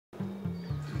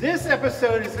This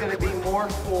episode is going to be more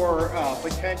for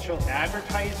potential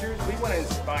advertisers. We want to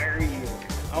inspire you.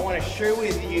 I want to share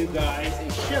with you guys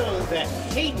a show that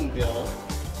Hayden built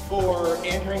for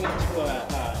entering into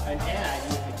an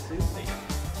ad with Susie.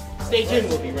 Stay tuned,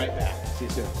 we'll be right back. See you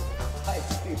soon. Hi,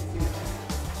 Susie.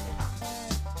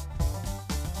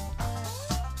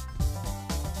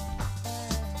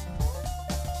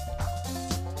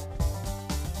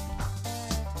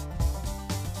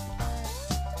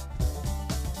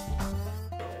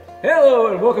 Hello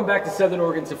and welcome back to Southern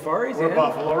Oregon Safaris. We're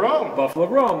Buffalo Rome. Buffalo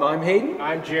Rome. I'm Hayden.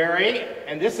 I'm Jerry,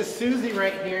 and this is Susie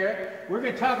right here. We're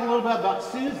going to talk a little bit about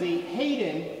Susie.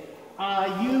 Hayden,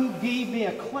 you gave me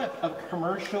a clip of a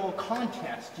commercial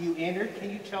contest you entered. Can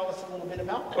you tell us a little bit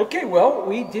about that? Okay, well,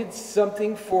 we did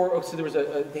something for, so there was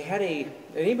they had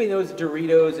anybody knows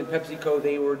Doritos and PepsiCo,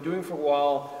 they were doing for a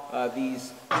while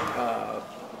these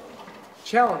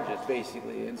challenges,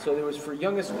 basically. And so there was for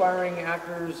young aspiring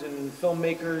actors and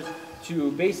filmmakers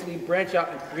to basically branch out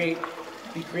and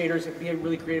be creators and be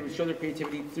really creative and show their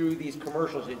creativity through these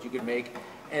commercials that you could make.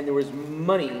 And there was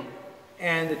money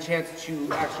and the chance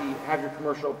to actually have your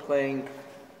commercial playing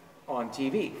on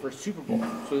TV for Super Bowl.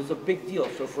 So it's a big deal.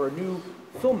 So for a new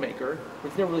filmmaker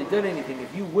who's never really done anything,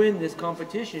 if you win this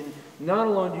competition, not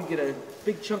only do you get a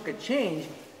big chunk of change,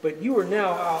 but you are now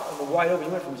out on the wide open.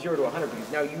 You went from 0 to 100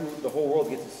 because now the whole world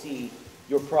gets to see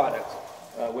your product,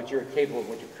 what you're capable of,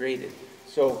 what you've created.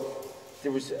 So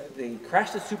they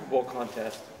crashed the Super Bowl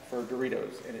contest for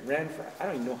Doritos, and it ran for, I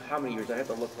don't even know how many years. I have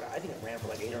to look for it. I think it ran for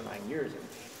like 8 or 9 years.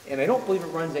 And I don't believe it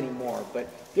runs anymore, but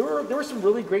there were some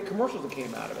really great commercials that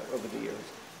came out of it over the years.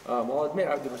 I'll admit,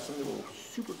 there were some that were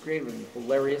super creative and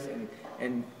hilarious,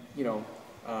 and you know,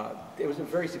 it was a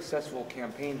very successful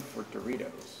campaign for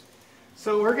Doritos.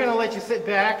 So we're going to let you sit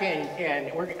back, and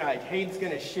Hayden's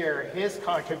going to share his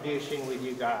contribution with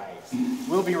you guys.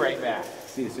 We'll be right back.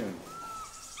 See you soon.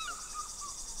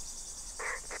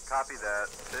 Copy that.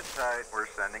 Sit tight. We're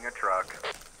sending a truck.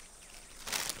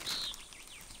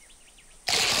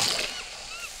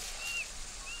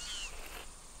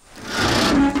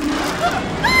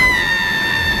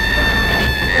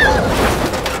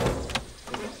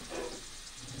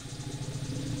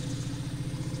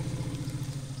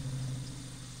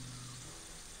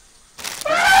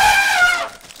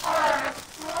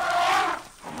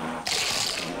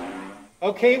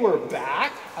 Okay, we're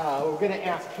back. We're going to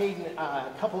ask Hayden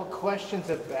a couple of questions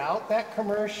about that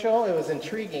commercial. It was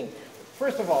intriguing.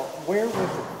 First of all, where was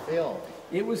it filmed?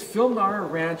 It was filmed on our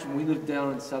ranch when we lived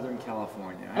down in Southern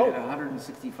California. I had a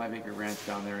 165-acre ranch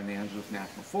down there in the Angeles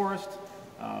National Forest,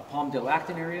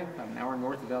 Palmdale-Acton area, about an hour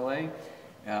north of LA,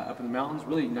 up in the mountains.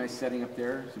 Really nice setting up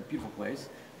there. It's a beautiful place.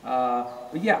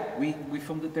 But yeah, we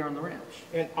filmed it there on the ranch.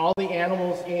 And all the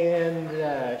animals in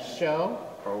the show?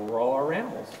 We're all our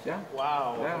animals, yeah.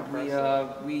 Wow.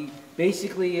 Yeah, we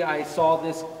basically, I saw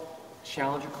this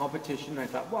challenge or competition, and I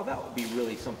thought, well, that would be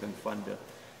really something fun to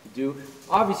do.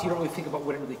 Obviously, you don't really think about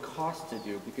what it really costs to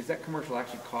do, because that commercial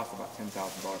actually costs about $10,000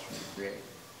 for you to create.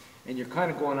 And you're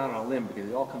kind of going out on a limb, because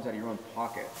it all comes out of your own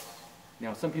pocket.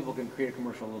 Now, some people can create a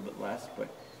commercial a little bit less, but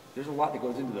there's a lot that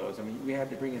goes into those. I mean, we had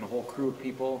to bring in a whole crew of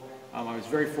people. I was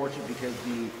very fortunate because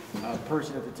the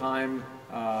person at the time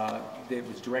that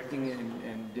was directing it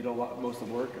and did most of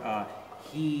the work,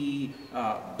 he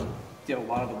did a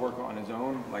lot of the work on his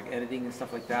own, like editing and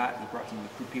stuff like that. He brought some of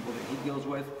the crew people that he deals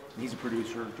with. And he's a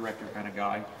producer, director kind of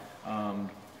guy.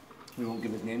 We won't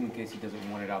give his name in case he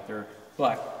doesn't want it out there.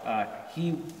 But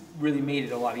he really made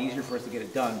it a lot easier for us to get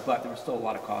it done, but there was still a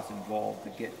lot of costs involved to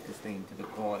get this thing to the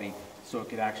quality so it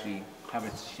could actually have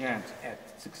its chance at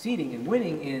succeeding and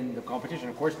winning in the competition.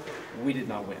 Of course, we did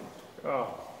not win.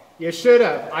 Oh, you should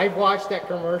have. I've watched that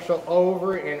commercial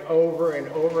over and over and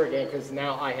over again because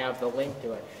now I have the link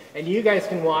to it. And you guys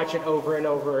can watch it over and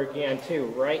over again too,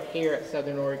 right here at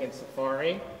Southern Oregon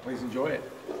Safari. Please enjoy it.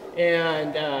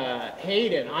 And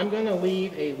Hayden, I'm going to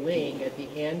leave a link at the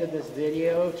end of this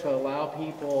video to allow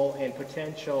people and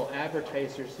potential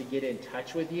advertisers to get in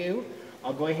touch with you.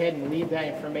 I'll go ahead and leave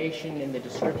that information in the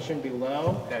description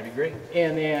below. That'd be great.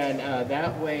 And then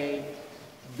that way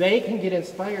they can get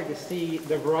inspired to see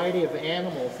the variety of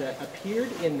animals that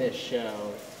appeared in this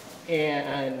show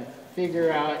and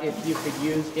figure out if you could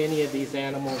use any of these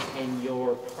animals in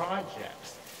your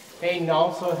projects. Hayden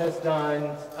also has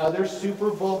done other Super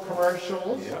Bowl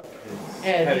commercials. Yep.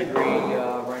 And Pedigree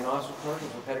Rhinoceros commercial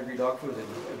for Pedigree Dog Food.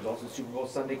 It was also a Super Bowl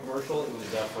Sunday commercial. It was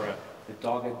for the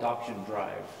dog adoption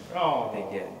drive. Oh.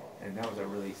 They did. And that was a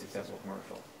really successful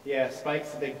commercial. Yeah,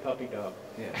 Spike's the big puppy dog.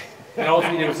 Yeah. And all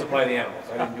we did was supply the animals.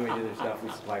 I didn't do any other stuff.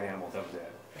 We supplied animals. That was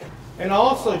it. And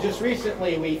also, just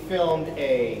recently, we filmed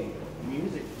a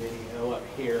music video up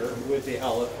here with the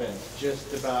elephants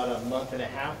just about a month and a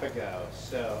half ago.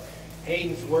 So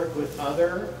Hayden's worked with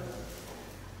other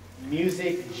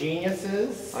music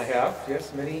geniuses. I have,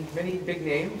 yes, many big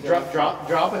names.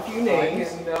 Drop a few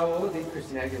names. We did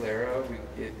Christina Aguilera, we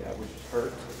did, which was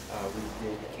Hurt, we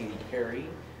did Katy Perry,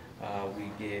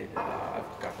 we did,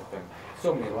 I've got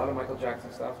so many, a lot of Michael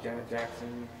Jackson stuff, Janet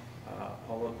Jackson,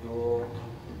 Paula Abdul,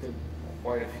 we did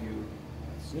quite a few,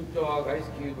 Snoop Dogg, Ice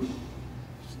Cube,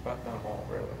 just about done them all,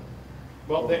 really.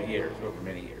 Well, over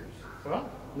many years. Well,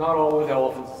 not all with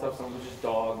elephants and stuff, some was just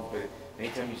dogs, but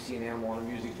anytime you see an animal in a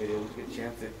music video, you get a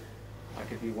chance that I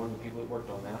could be one of the people that worked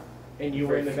on that. And you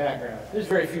were in the background. There's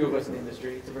very few of us in the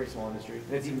industry. It's a very small industry.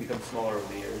 And it's even become smaller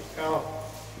over the years. Oh,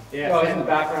 yeah. No, I was in the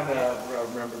background,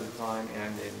 remember the time,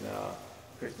 and in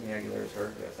Christina Aguilera's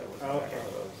Hurt. Yes, I was in the background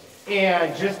of those.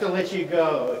 And just to let you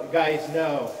guys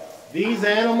know, these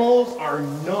animals are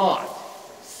not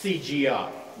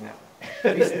CGI. No.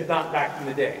 At least not back in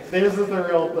the day. This is the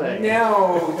real thing.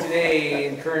 Now, today,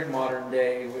 in current modern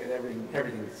day, with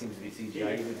everything seems to be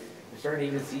CGI. We're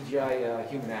starting to even CGI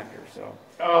human actors. So,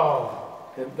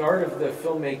 the art of the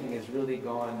filmmaking has really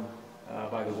gone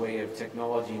by the way of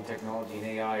technology and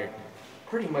AI are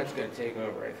pretty much going to take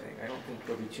over. I think. I don't think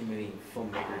there'll be too many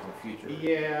filmmakers in the future.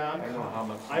 Yeah, I don't know how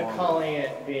much. I'm calling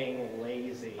it being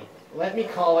lazy. Let me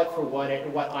call it for what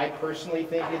I personally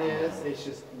think it is. It's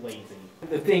just lazy.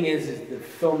 The thing is the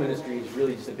film industry is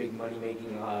really just a big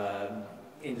money-making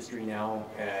industry now.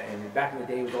 And back in the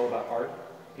day, it was all about art.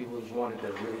 People just wanted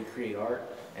to really create art.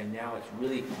 And now it's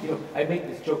really, I make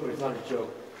this joke, but it's not a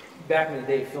joke. Back in the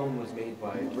day, film was made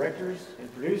by directors and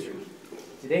producers.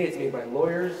 Today, it's made by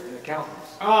lawyers and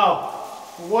accountants. Oh,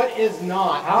 what is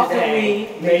not How today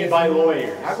can we made by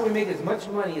lawyers? How can we make as much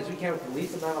money as we can with the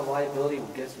least amount of liability? Well,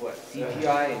 guess what?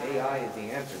 CGI and AI is the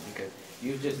answer, because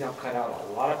you've just now cut out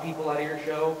a lot of people out of your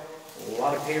show, a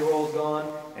lot of payroll's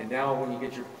gone, and now when you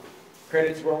get your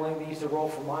credits rolling, they used to roll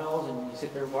for miles, and you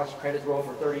sit there and watch credits roll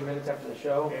for 30 minutes after the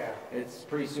show. Yeah. It's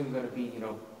pretty soon going to be,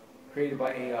 created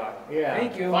by AI. Yeah.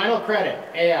 Thank you. Final credit,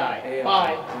 AI.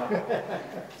 Bye.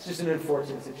 It's just an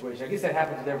unfortunate situation. I guess that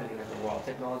happens with everything after a while.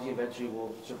 Technology eventually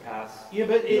will surpass. Yeah,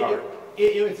 but art.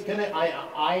 it's gonna.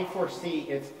 I foresee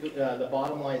it's the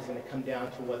bottom line is gonna come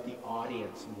down to what the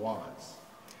audience wants.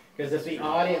 Because if the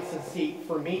audience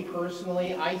for me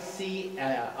personally, I see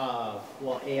AI.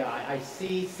 I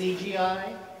see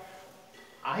CGI.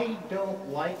 I don't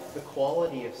like the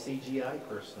quality of CGI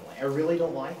personally. I really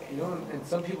don't like it. And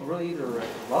some people really either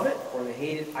love it or they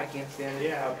hate it. I can't stand it.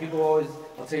 Yeah. People always,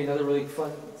 I'll tell you another really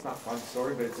fun, it's not a fun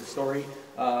story, but it's a story.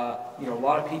 A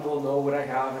lot of people know what I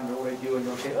have and know what I do, and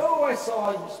they'll say, oh, I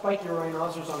saw you spike your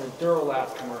rhinoceros on a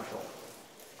Duralast commercial.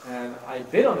 And I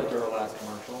bid on the Duralast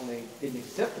commercial, and they didn't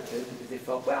accept the bid because they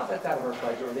felt, well, that's out of our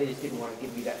budget, or they just didn't want to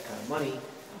give me that kind of money.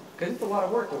 Because it's a lot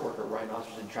of work to work at Rhinos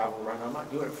and travel around. I'm not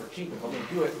doing it for cheap. If I'm going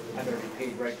to do it, I better be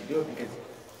paid right to do it, because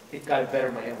it's got to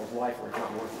better my animal's life, or it's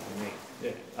not worth it to me.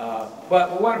 Yeah.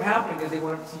 But what happened is they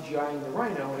went up CGIing the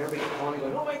Rhino, and everybody kept calling me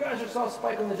going, oh my gosh, I saw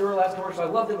Spike on the Duralast commercial. I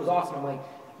loved it. It was awesome. I'm like,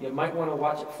 you might want to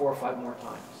watch it 4 or 5 more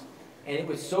times. And it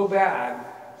was so bad,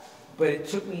 but it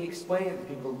took me explaining to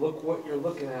people, look what you're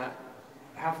looking at,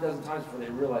 half a dozen times before they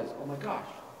realized, oh my gosh,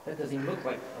 that doesn't even look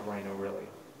like a rhino, really.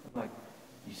 I'm like,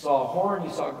 you saw a horn, you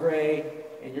saw gray,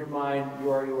 in your mind,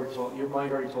 already told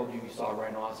you saw a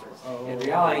rhinoceros. Oh. In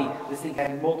reality, this thing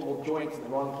had multiple joints in the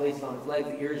wrong place on its legs,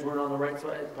 the ears weren't on the right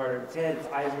part of its head, its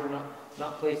eyes were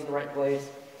not placed in the right place.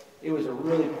 It was a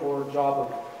really poor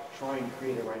job of trying to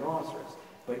create a rhinoceros.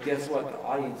 But guess what? The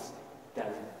audience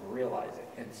doesn't realize it.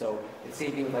 And so it's the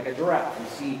same thing with like a giraffe. You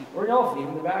see, or an elephant,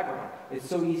 even in the background. It's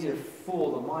so easy to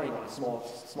fool the mind on a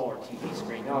smaller TV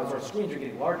screen. Now, as our screens are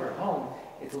getting larger at home,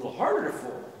 it's a little harder to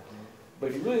fool.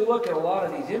 But if you really look at a lot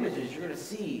of these images, you're going to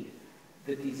see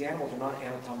that these animals are not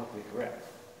anatomically correct.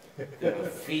 The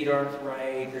feet aren't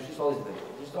right. There's just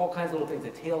all kinds of little things.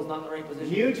 The tail's not in the right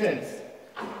position. Mutants.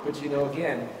 But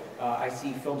again, I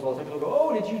see films all the time. People go,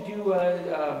 "Oh, did you do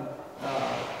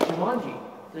Jumanji?"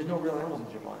 There's no real animals in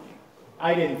Jumanji.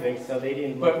 I didn't think so. They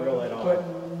didn't look real at all. But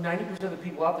 90% of the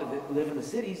people out there that live in the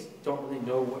cities don't really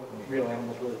know what real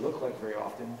animals really look like very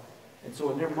often. And so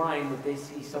in their mind, if they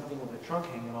see something with a trunk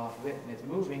hanging off of it and it's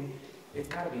moving, it's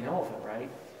got to be an elephant, right?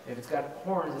 If it's got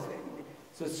horns,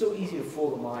 so it's so easy to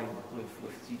fool the mind with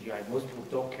CGI. Most people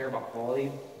don't care about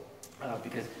quality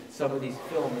because some of these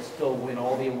films still win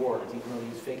all the awards, even though they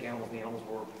use fake animals. The animals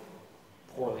were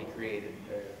poorly created.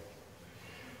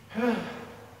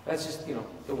 That's just,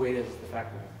 the way it is, the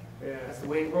fact that that's the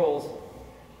way it rolls.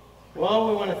 Well,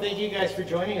 we want to thank you guys for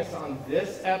joining us on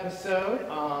this episode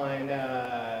on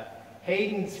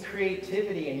Hayden's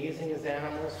creativity in using his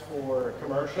animals for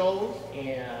commercials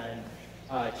and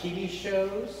TV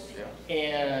shows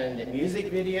and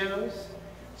music videos.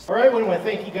 All right, we want to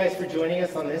thank you guys for joining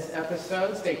us on this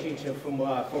episode. Stay tuned for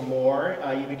more.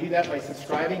 You can do that by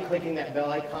subscribing, clicking that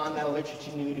bell icon. That'll let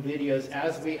you to new videos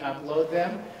as we upload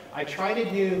them. I try to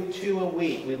do 2 a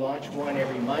week. We launch one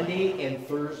every Monday and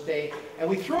Thursday, and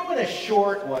we throw in a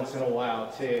short once in a while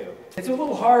too. It's a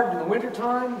little hard in the winter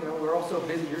time. You know, we're all so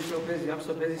busy. You're so busy. I'm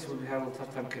so busy, so we have a little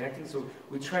tough time connecting. So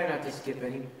we try not to skip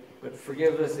any. But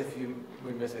forgive us if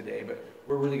we miss a day. But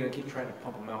we're really going to keep trying to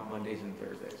pump them out Mondays and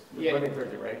Thursdays. Yeah. Monday and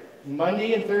Thursday, right?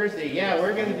 Monday and Thursday. Yeah,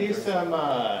 we're going to do some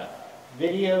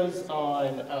videos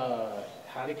on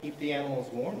how to keep the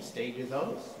animals warm. Stay to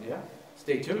those. Yeah.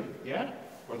 Stay tuned. Yeah.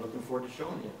 We're looking forward to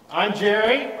showing you. I'm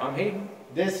Jerry. I'm Hayden.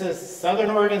 This is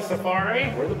Southern Oregon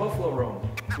Safari. We're the Buffalo Roam.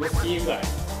 We'll see you guys.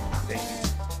 Thank you.